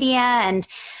social media. And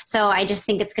so I just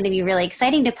think it's going to be really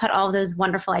exciting to put all of those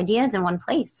wonderful ideas in one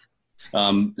place.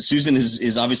 Susan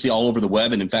is obviously all over the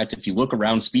web. And in fact, if you look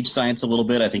around speech science a little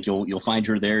bit, I think you'll find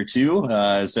her there too.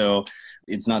 So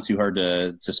it's not too hard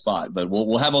to spot, but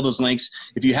we'll have all those links.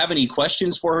 If you have any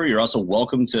questions for her, you're also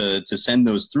welcome to send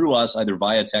those through us, either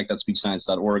via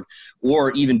tech.speechscience.org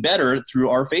or even better through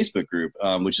our Facebook group,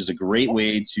 which is a great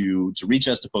way to reach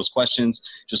us, to post questions.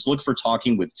 Just look for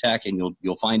Talking with Tech and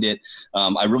you'll find it.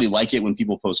 I really like it when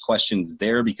people post questions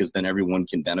there because then everyone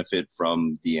can benefit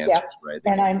from the answers, right?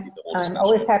 And I'm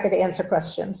always happy to answer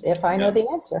questions if I know the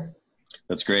answer.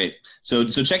 That's great. So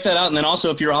check that out. And then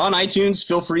also, if you're on iTunes,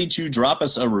 feel free to drop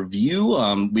us a review.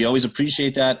 We always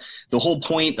appreciate that. The whole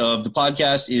point of the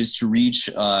podcast is to reach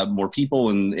more people,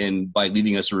 and by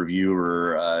leaving us a review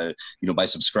or by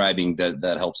subscribing,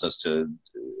 that helps us to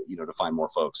find more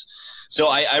folks. So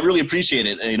I really appreciate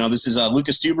it. This is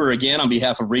Lucas Stuber again on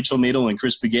behalf of Rachel Madel and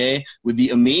Chris Begay with the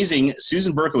amazing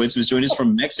Susan Berkowitz, who's joined us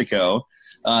from Mexico.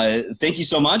 Thank you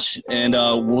so much, and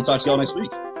we'll talk to you all next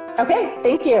week. Okay,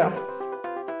 thank you.